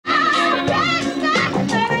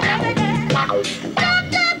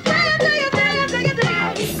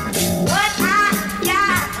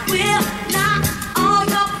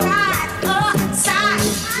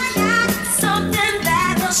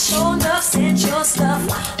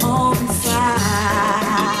Stuff on fire.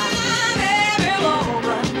 Every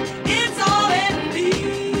woman, it's all in me.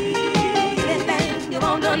 Anything you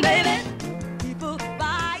want done, baby. People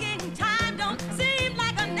buying time don't seem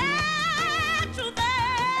like a natural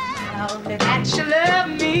thing. Tell me that you love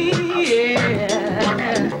me,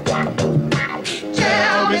 yeah.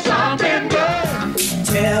 Tell me something good.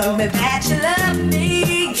 Tell me that you love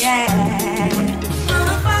me, yeah.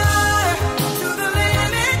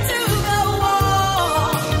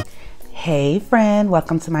 Hey friend,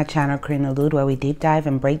 welcome to my channel Karina Lude, where we deep dive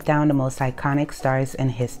and break down the most iconic stars in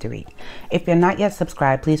history. If you're not yet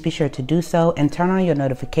subscribed, please be sure to do so and turn on your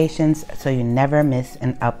notifications so you never miss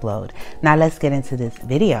an upload. Now let's get into this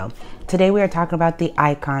video. Today we are talking about the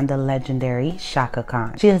icon, the legendary Chaka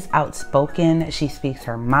Khan. She is outspoken, she speaks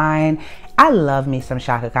her mind. I love me some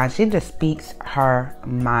Chaka Khan. She just speaks her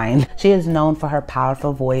mind. She is known for her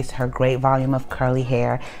powerful voice, her great volume of curly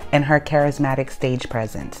hair, and her charismatic stage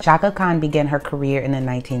presence. Chaka Khan began her career in the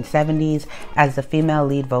 1970s as the female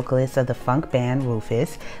lead vocalist of the funk band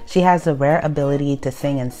Rufus. She has the rare ability to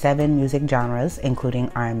sing in 7 music genres, including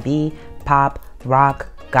R&B, pop, rock,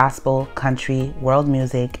 gospel, country, world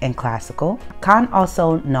music, and classical. Khan,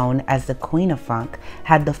 also known as the Queen of Funk,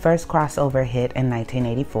 had the first crossover hit in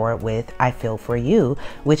 1984 with I Feel For You,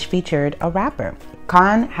 which featured a rapper.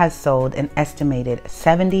 Khan has sold an estimated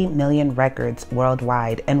 70 million records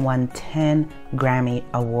worldwide and won 10 Grammy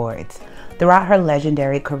Awards. Throughout her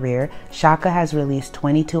legendary career, Chaka has released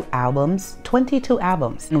 22 albums,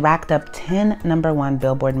 and racked up 10 #1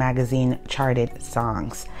 Billboard magazine charted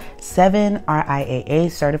songs, 7 RIAA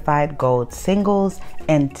certified gold singles,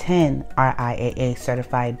 and 10 RIAA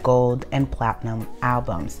certified gold and platinum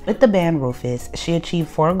albums. With the band Rufus, she achieved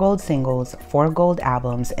 4 gold singles, 4 gold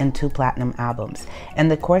albums, and 2 platinum albums. In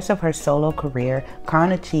the course of her solo career,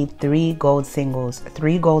 Khan achieved 3 gold singles,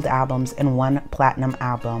 3 gold albums, and 1 platinum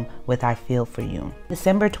album with I Feel For You.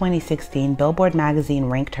 December 2016, Billboard magazine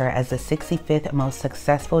ranked her as the 65th most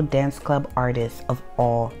successful dance club artist of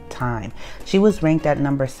all time. She was ranked at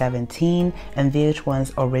number 17 in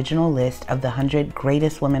VH1's original list of the 100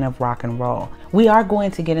 greatest women of rock and roll. We are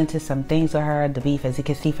going to get into some things with her, the beef, as you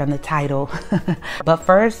can see from the title. But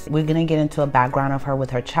first, we're going to get into a background of her with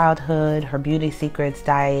her childhood, her beauty secrets,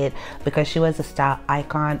 diet, because she was a style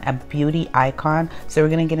icon, a beauty icon. So we're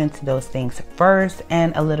going to get into those things first,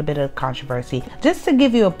 and a little bit of controversy, just to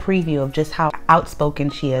give you a preview of just how outspoken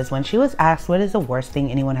she is. When she was asked, what is the worst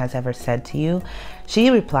thing anyone has ever said to you? She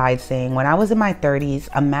replied saying, when I was in my 30s,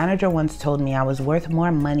 a manager once told me I was worth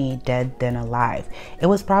more money dead than alive. It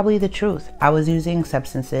was probably the truth. I was using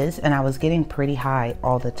substances and I was getting pretty high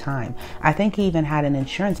all the time. I think he even had an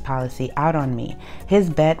insurance policy out on me. His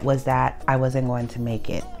bet was that I wasn't going to make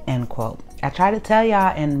it, end quote. I try to tell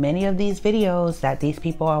y'all in many of these videos that these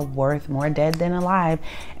people are worth more dead than alive,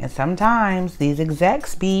 and sometimes these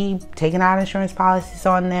execs be taking out insurance policies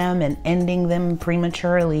on them and ending them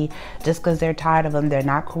prematurely just because they're tired of them, they're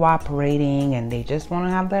not cooperating, and they just want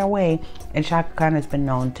to have their way. And Chaka Khan has been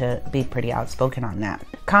known to be pretty outspoken on that.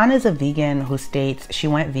 Khan is a vegan who states she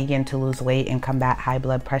went vegan to lose weight and combat high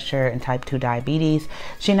blood pressure and type 2 diabetes.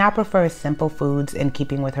 She now prefers simple foods in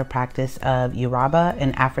keeping with her practice of Yoruba,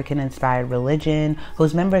 an African-inspired religion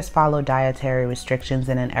whose members follow dietary restrictions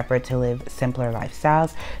in an effort to live simpler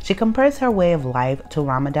lifestyles. She compares her way of life to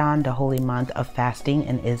Ramadan, the holy month of fasting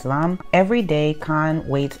in Islam. Every day, Khan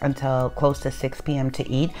waits until close to 6 p.m. to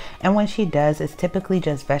eat, and when she does, it's typically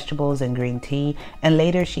just vegetables and green tea, and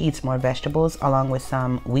later she eats more vegetables along with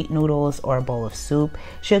some wheat noodles or a bowl of soup.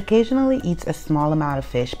 She occasionally eats a small amount of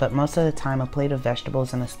fish, but most of the time a plate of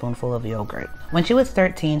vegetables and a spoonful of yogurt. When she was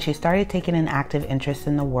 13, she started taking an active interest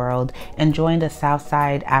in the world and joined a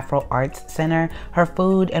Southside Afro Arts Center. Her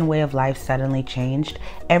food and way of life suddenly changed.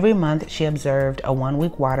 Every month she observed a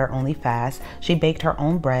 1-week water-only fast. She baked her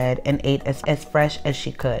own bread and ate as fresh as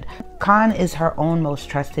she could. Khan is her own most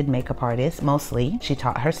trusted makeup artist. Mostly, she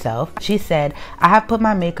taught herself. She said, I have put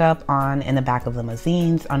my makeup on in the back of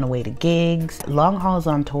limousines, on the way to gigs, long hauls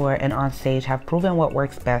on tour, and on stage have proven what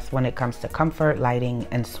works best when it comes to comfort, lighting,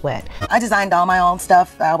 and sweat. I designed all my own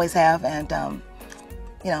stuff. I always have, and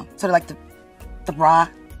you know, sort of like the bra,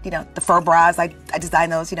 you know, the fur bras. I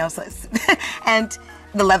designed those, you know, so and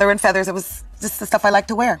the leather and feathers. It was just the stuff I like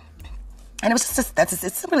to wear. And it was just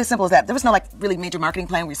it's really simple as that. There was no like really major marketing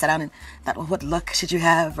plan where you sat down and thought, well, what look should you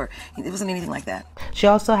have? Or it wasn't anything like that. She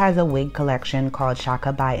also has a wig collection called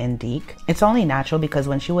Chaka by Indique. It's only natural because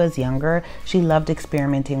when she was younger, she loved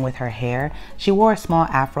experimenting with her hair. She wore a small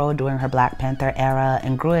afro during her Black Panther era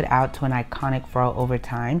and grew it out to an iconic fro over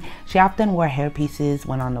time. She often wore hair pieces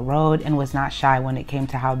when on the road and was not shy when it came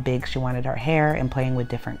to how big she wanted her hair and playing with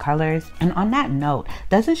different colors. And on that note,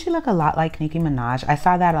 doesn't she look a lot like Nicki Minaj? I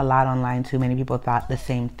saw that a lot online too. Many people thought the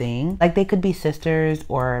same thing. Like they could be sisters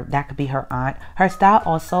or that could be her aunt. Her style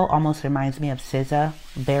also almost reminds me of SZA,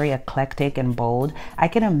 very eclectic and bold. I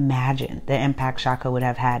can imagine the impact Chaka would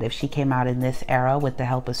have had if she came out in this era with the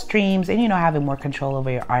help of streams and, you know, having more control over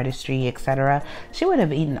your artistry, etc. She would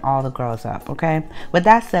have eaten all the girls up, okay? With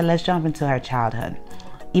that said, let's jump into her childhood.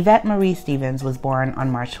 Yvette Marie Stevens was born on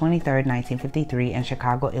March 23, 1953 in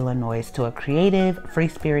Chicago, Illinois to a creative,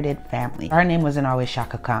 free-spirited family. Her name wasn't always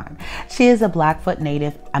Chaka Khan. She is a Blackfoot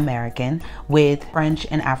Native American with French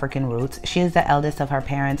and African roots. She is the eldest of her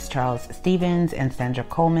parents, Charles Stevens and Sandra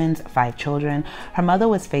Coleman's 5 children. Her mother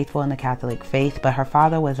was faithful in the Catholic faith, but her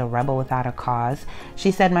father was a rebel without a cause. She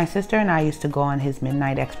said, "My sister and I used to go on his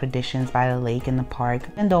midnight expeditions by the lake in the park.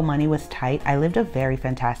 Even though money was tight, I lived a very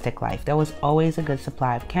fantastic life. There was always a good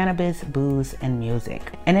supply of cannabis, booze, and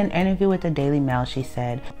music." In an interview with the Daily Mail, she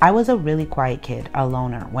said, "I was a really quiet kid, a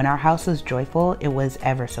loner. When our house was joyful, it was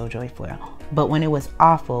ever so joyful. But when it was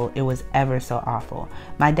awful, it was ever so awful.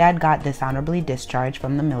 My dad got dishonorably discharged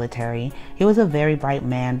from the military. He was a very bright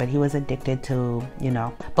man, but he was addicted to, you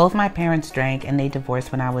know. Both my parents drank and they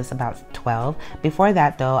divorced when I was about 12. Before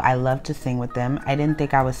that though, I loved to sing with them. I didn't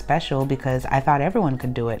think I was special because I thought everyone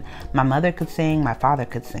could do it. My mother could sing, my father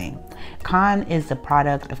could sing." Khan is the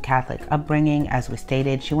product of Catholic upbringing, as we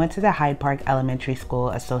stated. She went to the Hyde Park Elementary School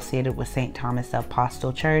associated with St. Thomas the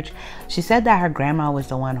Apostle Church. She said that her grandma was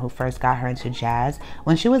the one who first got her into jazz.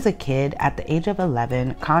 When she was a kid, at the age of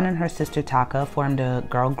 11, Khan and her sister Taka formed a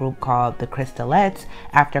girl group called the Crystalettes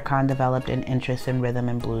after Khan developed an interest in rhythm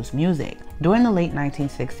and blues music. During the late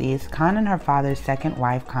 1960s, Khan and her father's second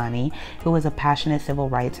wife, Kanye, who was a passionate civil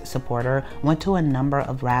rights supporter, went to a number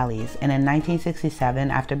of rallies. And in 1967,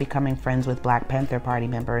 after becoming friends with Black Panther Party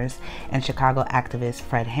members and Chicago activist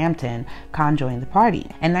Fred Hampton, Khan joined the party.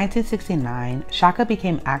 In 1969, Chaka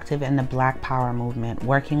became active in the Black Power movement,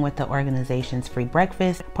 working with the organization's Free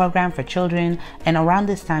Breakfast program for children. And around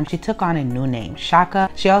this time, she took on a new name, Chaka.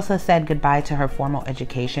 She also said goodbye to her formal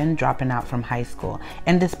education, dropping out from high school.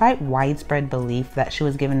 And despite widespread belief that she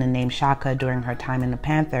was given the name Chaka during her time in the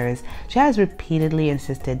Panthers, she has repeatedly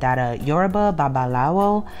insisted that a Yoruba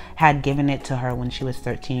Babalawo had given it to her when she was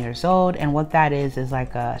 13 years old, and what that is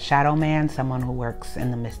like a shadow man, someone who works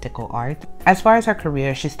in the mystical art. As far as her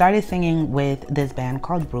career, she started singing with this band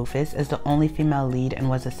called Rufus as the only female lead and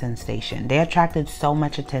was a sensation. They attracted so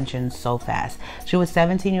much attention so fast. She was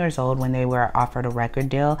 17 years old when they were offered a record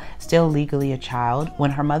deal, still legally a child.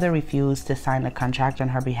 When her mother refused to sign the contract on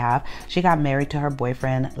her behalf, she got married to her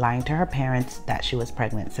boyfriend, lying to her parents that she was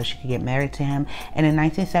pregnant so she could get married to him. And in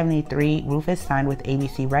 1973, Rufus signed with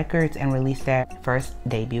ABC Records and released their first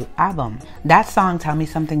debut album. That song, Tell Me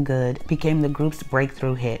Something Good, became the group's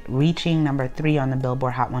breakthrough hit, reaching number 3 on the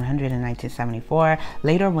Billboard Hot 100 in 1974,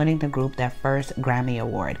 later winning the group their first Grammy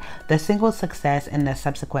Award. The single's success and the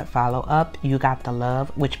subsequent follow-up, You Got the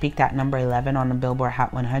Love, which peaked at number 11 on the Billboard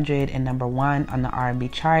Hot 100 and number 1 on the R&B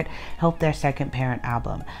chart, helped their second parent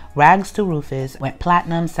album. Rags to Rufus went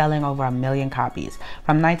platinum, selling over 1 million copies.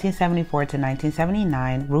 From 1974 to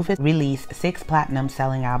 1979, Rufus released 6 platinum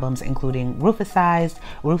selling albums, including Rufusized,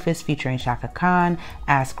 Rufus featuring Chaka Khan,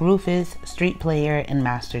 Ask Rufus, Street Player, and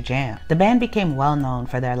Master Jam. The band became well known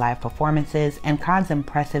for their live performances and Khan's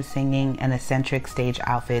impressive singing and eccentric stage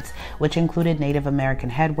outfits, which included Native American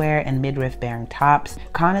headwear and midriff-bearing tops.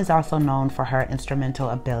 Khan is also known for her instrumental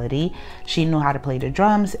ability. She knew how to play the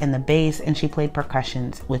drums and the bass, and she played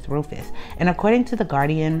percussions with Rufus. And according to The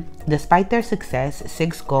Guardian, despite their success,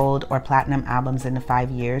 6 gold or platinum albums in the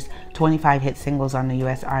 5 years, 25 hit singles on the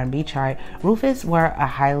US R&B chart, Rufus were a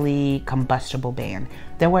highly combustible band.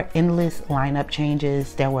 There were endless lineup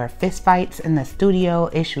changes, there were fistfights in the studio,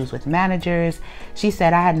 issues with managers. She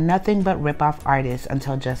said, "I had nothing but rip-off artists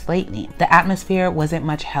until just lately." The atmosphere wasn't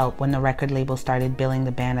much help when the record label started billing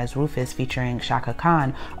the band as Rufus featuring Chaka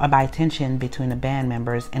Khan, or by tension between the band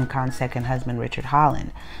members and Khan's second husband, Richard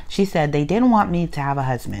Holland. She said, "They didn't want me to have a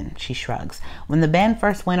husband," she shrugs. "When the band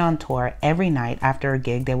first went on tour, every night after a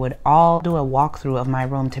gig, they would all do a walkthrough of my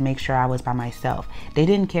room to make sure I was by myself. They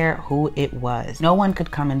didn't care who it was. No one could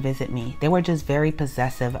would come and visit me. They were just very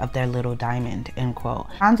possessive of their little diamond, end quote.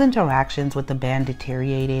 Khan's interactions with the band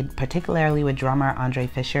deteriorated, particularly with drummer Andre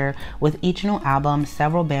Fisher. With each new album,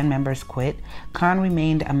 several band members quit. Khan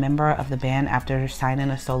remained a member of the band after signing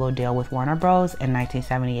a solo deal with Warner Bros. In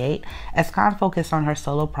 1978. As Khan focused on her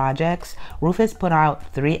solo projects, Rufus put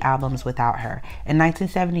out 3 albums without her. In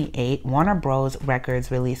 1978, Warner Bros.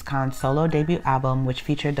 Records released Khan's solo debut album, which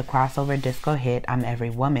featured the crossover disco hit I'm Every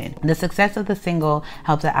Woman. The success of the single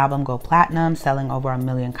helped the album go platinum, selling over 1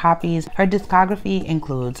 million copies. Her discography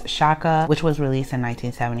includes Shaka, which was released in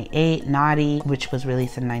 1978, Naughty, which was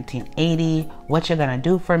released in 1980, What You Gonna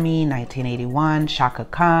Do For Me, 1981, Chaka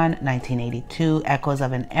Khan, 1982, Echoes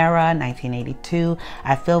of an Era, 1982,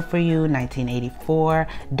 I Feel For You, 1984,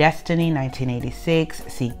 Destiny, 1986,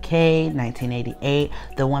 CK, 1988,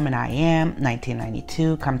 The Woman I Am,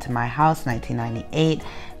 1992, Come to My House, 1998,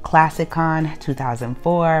 Classic Con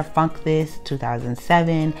 2004, Funk This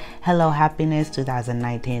 2007, Hello Happiness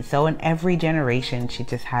 2019. So in every generation, she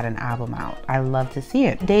just had an album out. I love to see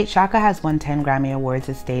it. To date, Chaka has won 10 Grammy Awards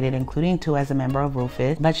as stated, including 2 as a member of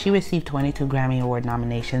Rufus, but she received 22 Grammy Award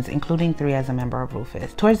nominations, including 3 as a member of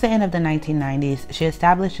Rufus. Towards the end of the 1990s, she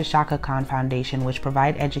established the Chaka Khan Foundation, which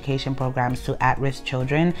provide education programs to at-risk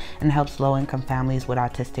children and helps low-income families with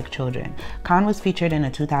autistic children. Khan was featured in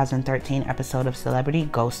a 2013 episode of Celebrity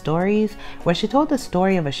Ghost Stories, where she told the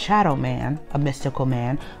story of a shadow man, a mystical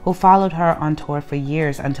man, who followed her on tour for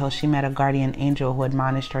years until she met a guardian angel who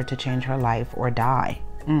admonished her to change her life or die.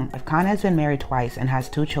 Khan has been married twice and has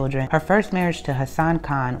 2 children. Her first marriage to Hassan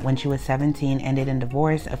Khan when she was 17 ended in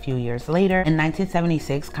divorce a few years later. In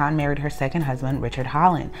 1976, Khan married her second husband, Richard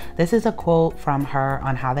Holland. This is a quote from her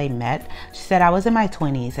on how they met. She said, I was in my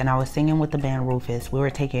 20s and I was singing with the band Rufus. We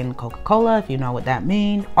were taking Coca-Cola, if you know what that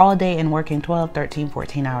means, all day and working 12, 13,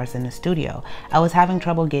 14 hours in the studio. I was having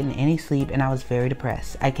trouble getting any sleep and I was very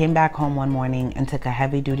depressed. I came back home one morning and took a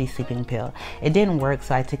heavy-duty sleeping pill. It didn't work,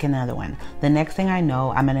 so I took another one. The next thing I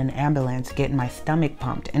know, I'm in an ambulance getting my stomach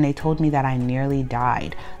pumped and they told me that I nearly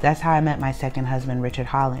died. That's how I met my second husband, Richard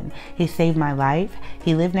Holland. He saved my life.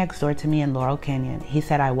 He lived next door to me in Laurel Canyon. He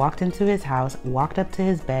said I walked into his house, walked up to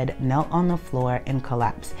his bed, knelt on the floor and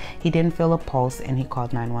collapsed. He didn't feel a pulse and he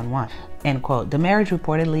called 911. End quote. The marriage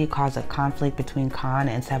reportedly caused a conflict between Khan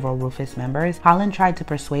and several Rufus members. Holland tried to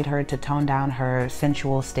persuade her to tone down her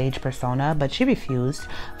sensual stage persona, but she refused.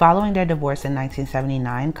 Following their divorce in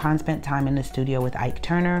 1979, Khan spent time in the studio with Ike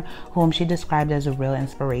Turner, whom she described as a real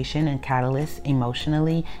inspiration and catalyst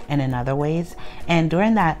emotionally and in other ways. And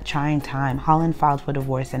during that trying time, Holland filed for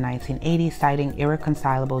divorce in 1980, citing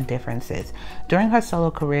irreconcilable differences. During her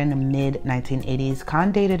solo career in the mid-1980s,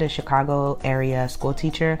 Khan dated a Chicago area school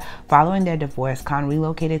teacher. Following their divorce, Khan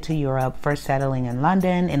relocated to Europe, first settling in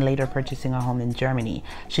London and later purchasing a home in Germany.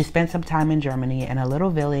 She spent some time in Germany in a little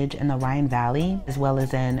village in the Rhine Valley, as well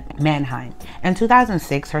as in Mannheim. In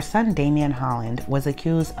 2006, her son Damian Holland was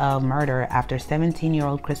accused of murder after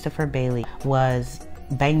 17-year-old Christopher Bailey was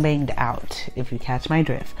banged out, if you catch my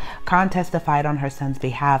drift. Khan testified on her son's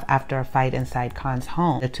behalf after a fight inside Khan's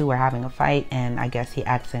home. The two were having a fight and I guess he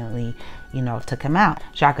accidentally, took him out.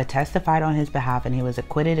 Chaka testified on his behalf and he was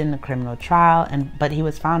acquitted in the criminal trial, but he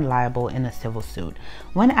was found liable in a civil suit.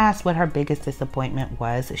 When asked what her biggest disappointment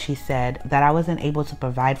was, she said that I wasn't able to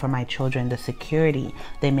provide for my children the security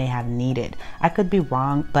they may have needed. I could be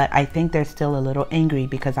wrong, but I think they're still a little angry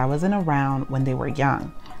because I wasn't around when they were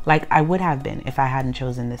young. Like I would have been if I hadn't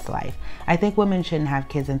chosen this life. I think women shouldn't have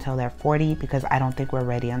kids until they're 40 because I don't think we're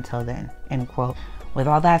ready until then, end quote. With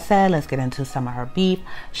all that said, let's get into some of her beef.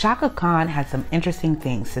 Chaka Khan had some interesting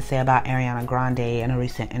things to say about Ariana Grande in a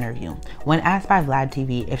recent interview. When asked by Vlad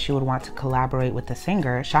TV if she would want to collaborate with the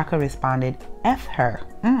singer, Chaka responded, F her.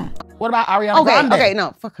 What about Ariana Grande? Okay,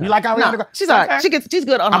 no, fuck her. You like Ariana Grande? She's all right. She's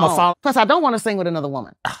good on her own. Plus, I don't want to sing with another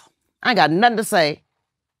woman. I ain't got nothing to say,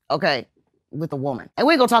 with a woman. And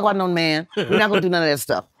we ain't gonna talk about no man. We're not gonna do none of that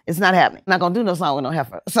stuff. It's not happening. I'm not gonna do no song with no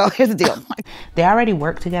heifer. So here's the deal. They already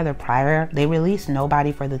worked together prior. They released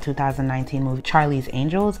Nobody for the 2019 movie Charlie's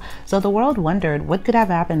Angels, so the world wondered what could have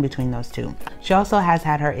happened between those two. She also has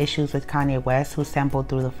had her issues with Kanye West, who sampled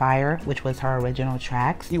Through the Fire, which was her original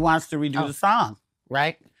tracks. He wants to redo the song,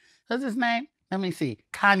 right? What's his name? Let me see.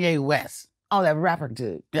 Kanye West. Oh, that rapper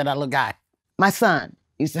dude. Yeah, that little guy. My son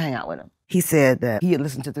used to hang out with him. He said that he had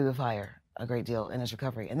listened to Through the Fire a great deal in his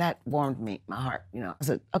recovery, and that warmed my heart. I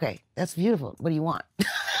said, okay, that's beautiful. What do you want?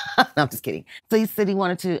 No, I'm just kidding. So he said he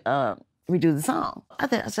wanted to redo the song. I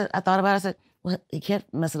thought about it. I said, well, he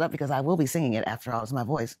can't mess it up because I will be singing it after all. It's my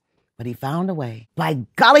voice. But he found a way. By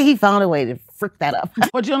golly, he found a way to frick that up.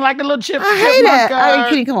 But you don't like the little chipmunk? I hate that. Are you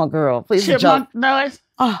kidding? Come on, girl. Please, chipmunk noise?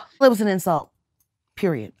 Oh, it was an insult.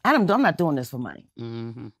 period. I'm not doing this for money.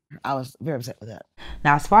 Mm-hmm. I was very upset with that.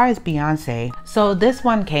 Now, as far as Beyonce, so this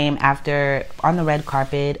one came after, on the red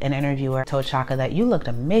carpet, an interviewer told Chaka that you looked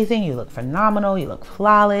amazing, you look phenomenal, you look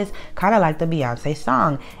flawless, kind of like the Beyonce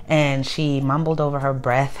song. And she mumbled over her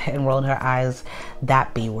breath and rolled her eyes,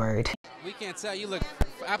 that B word. We can't tell you look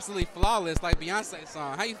absolutely flawless like Beyonce's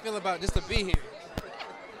song. How you feel about just to be here?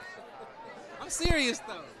 I'm serious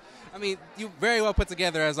though. I mean, you very well put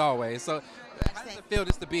together as always. So how does it feel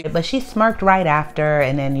just to be? But she smirked right after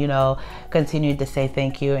and then, you know, continued to say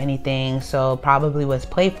thank you, anything. So probably was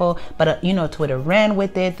playful. But, you know, Twitter ran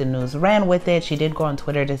with it. The news ran with it. She did go on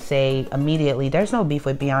Twitter to say immediately, there's no beef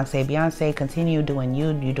with Beyonce. Beyonce, continue doing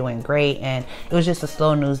you. You're doing great. And it was just a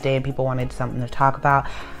slow news day and people wanted something to talk about.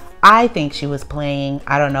 I think she was playing.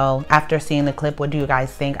 I don't know. After seeing the clip, what do you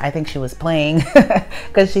guys think? I think she was playing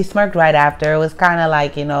because she smirked right after. It was kind of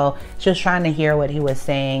like, you know, she was trying to hear what he was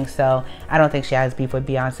saying. So I don't think she has beef with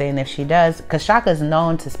Beyonce. And if she does, because Chaka's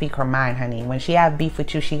known to speak her mind, honey. When she have beef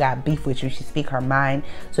with you, she got beef with you. She speak her mind.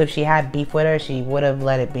 So if she had beef with her, she would have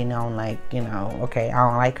let it be known, like, you know, okay, I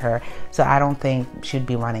don't like her. So I don't think she'd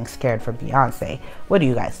be running scared for Beyonce. What do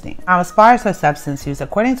you guys think? Now, as far as her substance use,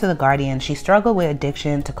 according to The Guardian, she struggled with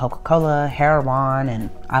addiction to Coca-Cola, heroin, and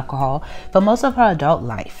alcohol for most of her adult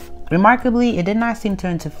life. Remarkably, it did not seem to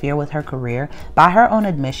interfere with her career. By her own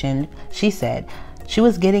admission, she said she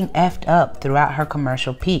was getting effed up throughout her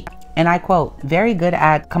commercial peak. And I quote, very good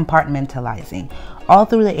at compartmentalizing. All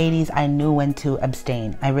through the 80s, I knew when to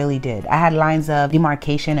abstain. I really did. I had lines of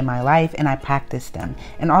demarcation in my life and I practiced them.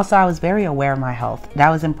 And also I was very aware of my health. That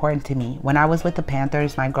was important to me. When I was with the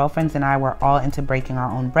Panthers, my girlfriends and I were all into breaking our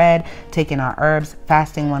own bread, taking our herbs,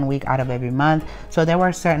 fasting 1 week out of every month. So there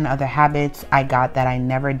were certain other habits I got that I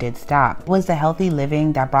never did stop. It was the healthy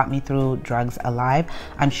living that brought me through drugs alive.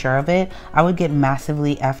 I'm sure of it. I would get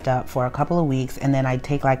massively effed up for a couple of weeks and then I'd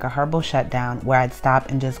take like a herbal shutdown where I'd stop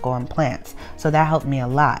and just go on plants. So that helped me a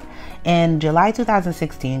lot. In July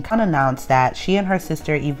 2016, Khan announced that she and her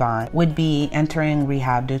sister Yvonne would be entering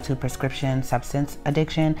rehab due to prescription substance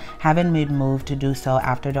addiction, having been moved to do so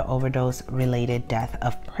after the overdose-related death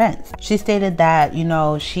of Prince. She stated that, you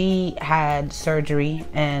know, she had surgery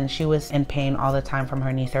and she was in pain all the time from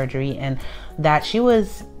her knee surgery, and that she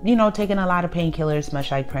was, you know, taking a lot of painkillers,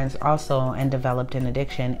 much like Prince also, and developed an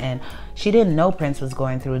addiction. And she didn't know Prince was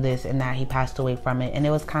going through this and that he passed away from it. And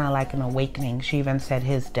it was kind of like an awakening. She even said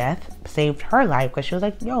his death saved her life because she was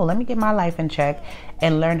like, yo, let me get my life in check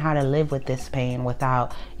and learn how to live with this pain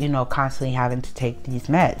without, you know, constantly having to take these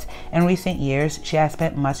meds. In recent years, she has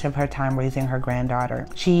spent much of her time raising her granddaughter.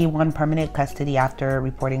 She won permanent custody after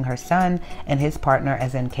reporting her son and his partner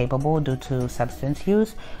as incapable due to substance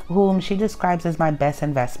use, whom she describes as my best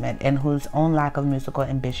investment and whose own lack of musical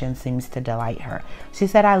ambition seems to delight her. She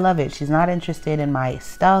said, I love it. She's not interested in my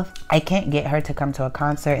stuff. I can't get her to come to a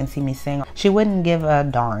concert and see me sing. She wouldn't give a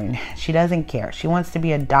darn. She doesn't care. She wants to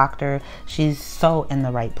be a doctor. She's so in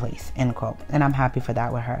the right place, end quote. And I'm happy for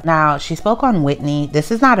that with her. Now, she spoke on Whitney. This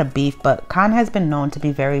is not a beef, but Khan has been known to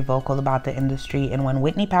be very vocal about the industry. And when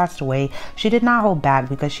Whitney passed away, she did not hold back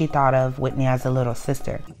because she thought of Whitney as a little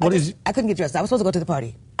sister. I couldn't get dressed. I was supposed to go to the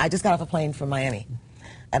party. I just got off a plane from Miami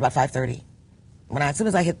at about 5:30. As soon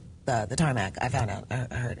as I hit the tarmac, I found out,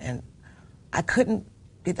 I heard, and I couldn't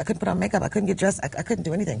put on makeup. I couldn't get dressed. I couldn't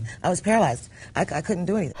do anything. I was paralyzed. I couldn't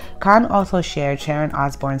do anything. Khan also shared Sharon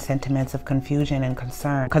Osbourne's sentiments of confusion and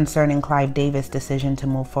concern concerning Clive Davis' decision to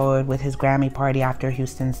move forward with his Grammy party after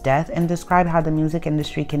Houston's death, and described how the music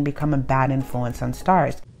industry can become a bad influence on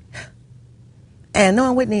stars. And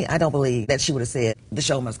knowing Whitney, I don't believe that she would have said, the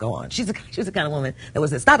show must go on. She was the kind of woman that would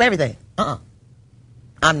say, stop everything.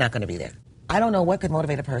 I'm not going to be there. I don't know what could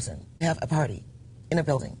motivate a person to have a party in a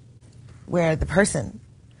building where the person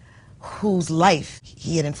whose life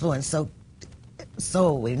he had influenced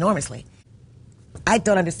so enormously. I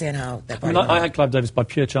don't understand how that party I had Clive Davis by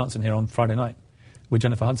pure chance in here on Friday night with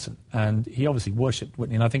Jennifer Hudson, and he obviously worshipped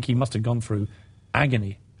Whitney, and I think he must have gone through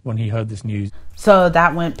agony when he heard this news. So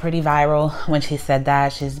that went pretty viral when she said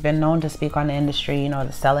that. She's been known to speak on the industry, you know,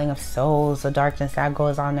 the selling of souls, the darkness that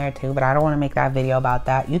goes on there too, but I don't want to make that video about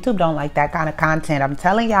that. YouTube don't like that kind of content. I'm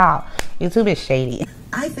telling y'all, YouTube is shady.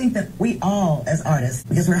 I think that we all, as artists,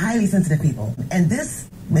 because we're highly sensitive people, and this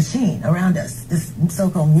machine around us, this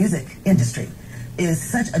so-called music industry, is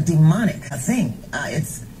such a demonic thing.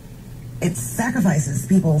 It sacrifices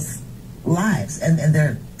people's lives and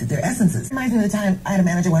their essences. It reminds me of the time I had a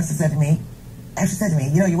manager once that said to me,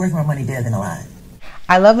 you know, you're worth more money dead than alive.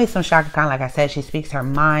 I love me some Chaka Khan. Like I said, she speaks her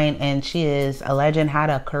mind and she is a legend, had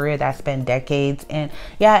a career that spanned decades. And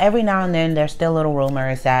yeah, every now and then there's still little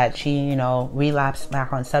rumors that she, you know, relapsed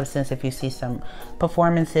back on substance if you see some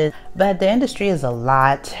performances. But the industry is a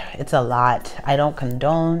lot. It's a lot. I don't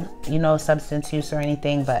condone, you know, substance use or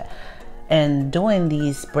anything, but in doing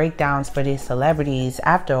these breakdowns for these celebrities,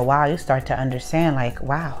 after a while you start to understand, like,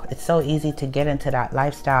 wow, it's so easy to get into that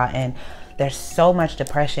lifestyle, and there's so much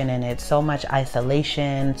depression in it, so much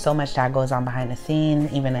isolation, so much that goes on behind the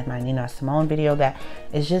scenes. Even in my Nina Simone video, that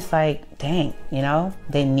it's just like, dang, you know,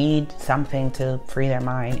 they need something to free their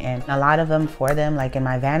mind. And a lot of them, for them, like in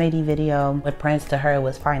my Vanity video with Prince, to her it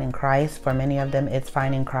was finding Christ. For many of them it's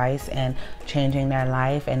finding Christ and changing their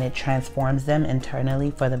life, and it transforms them internally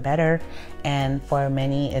for the better. And for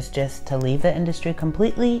many it's just to leave the industry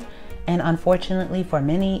completely, and unfortunately for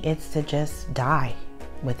many it's to just die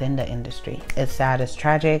within the industry. It's sad, it's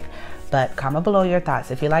tragic, but comment below your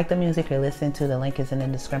thoughts. If you like the music you're listening to, the link is in the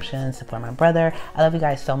description. Support my brother. I love you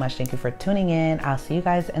guys so much. Thank you for tuning in. I'll see you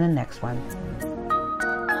guys in the next one.